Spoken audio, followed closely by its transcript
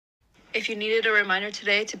If you needed a reminder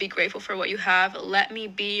today to be grateful for what you have, let me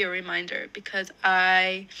be your reminder, because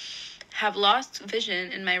I have lost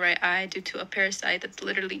vision in my right eye due to a parasite that's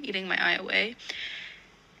literally eating my eye away.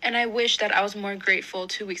 And I wish that I was more grateful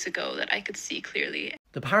 2 weeks ago that I could see clearly.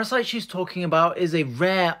 The parasite she's talking about is a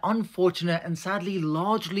rare, unfortunate, and sadly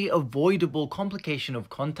largely avoidable complication of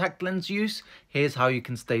contact lens use. Here's how you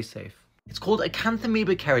can stay safe. It's called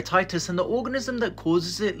Acanthamoeba keratitis, and the organism that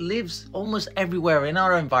causes it lives almost everywhere in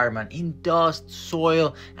our environment, in dust,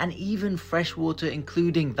 soil, and even fresh water,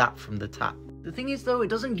 including that from the tap. The thing is though, it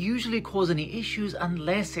doesn't usually cause any issues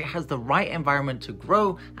unless it has the right environment to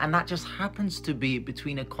grow, and that just happens to be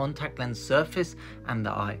between a contact lens surface and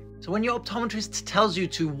the eye. So when your optometrist tells you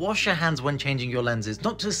to wash your hands when changing your lenses,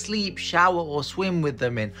 not to sleep, shower or swim with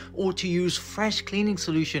them in, or to use fresh cleaning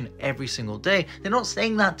solution every single day, they're not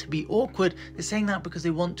saying that to be awkward, they're saying that because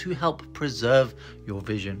they want to help preserve your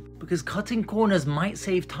vision. Because cutting corners might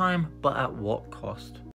save time, but at what cost?